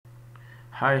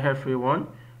Hi everyone,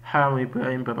 I'm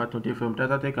Ibrahim Babatunde from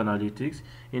Data Tech Analytics.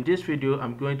 In this video,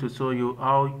 I'm going to show you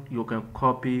how you can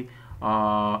copy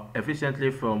efficiently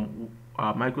from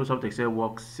Microsoft Excel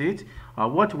worksheet.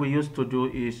 What we used to do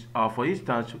is, for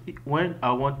instance, when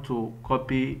I want to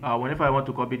copy, whenever I want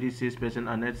to copy this salesperson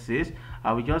and net sales,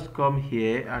 I will just come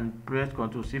here and press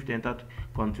Ctrl Shift Enter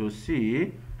Ctrl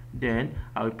C. Then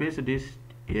I will paste this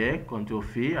here, Ctrl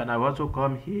V, and I will also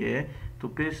come here to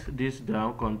paste this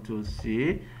down, Ctrl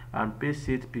C, and paste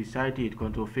it beside it,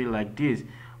 Ctrl V, like this.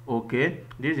 Okay,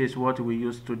 this is what we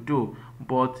used to do.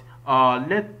 But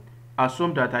let's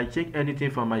assume that I change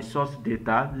anything from my source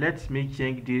data. Let me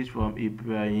change this from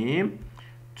Ibrahim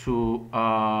to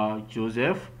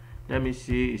Joseph. Let me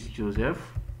see, it's Joseph.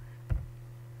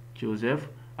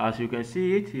 As you can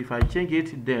see it, if I change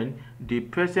it, then the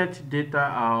present data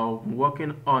I'm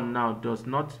working on now does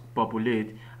not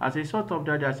populate. As a sort of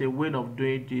that, there's a way of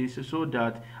doing this so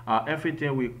that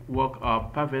everything will work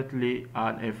perfectly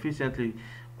and efficiently.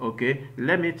 Okay,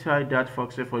 let me try that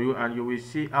function for you and you will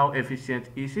see how efficient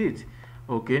is it.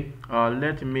 Okay,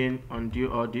 let me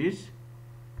undo all this.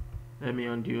 Let me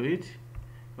undo it.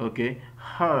 Okay,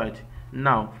 all right.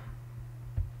 Now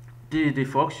this is the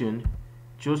function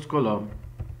choose column.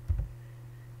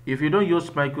 If you don't use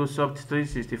Microsoft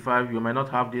 365, you might not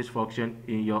have this function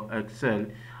in your Excel.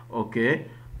 Okay,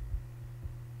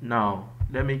 now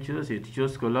let me choose it,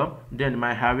 choose column. Then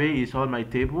my array is all my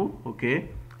table. Okay,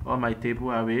 all my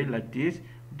table array like this.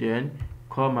 Then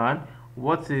command,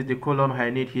 what is the column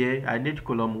I need here? I need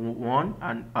column 1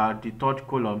 and the third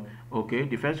column. Okay,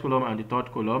 the first column and the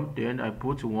third column. Then I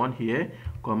put 1 here,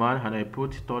 command, and I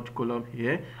put third column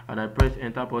here, and I press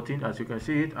enter button. As you can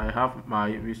see it, I have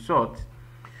my result.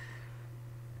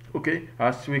 Okay,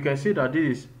 as we can see that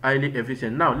this is highly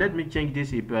efficient. Now let me change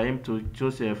this Ibrahim to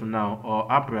Joseph now, or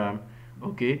Abraham.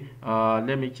 Okay,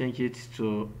 let me change it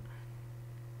to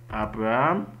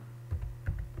Abraham.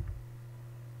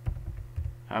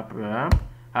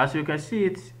 As you can see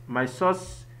it, my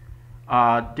source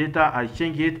data, I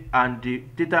changed it, and the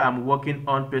data I'm working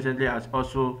on presently has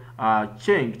also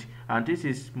changed, and this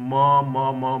is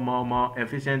more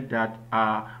efficient than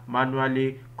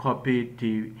manually copy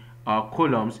the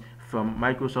columns from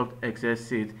Microsoft Excel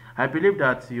sheet. I believe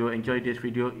that you enjoyed this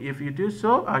video. If you do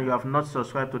so and you have not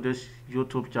subscribed to this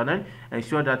YouTube channel,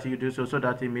 ensure that you do so, so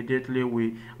that immediately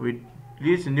we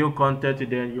release new content,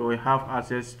 then you will have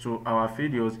access to our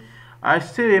videos. I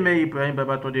still remain Ibrahim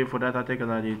Babatunde for Data Tech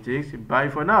Analytics. Bye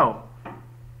for now.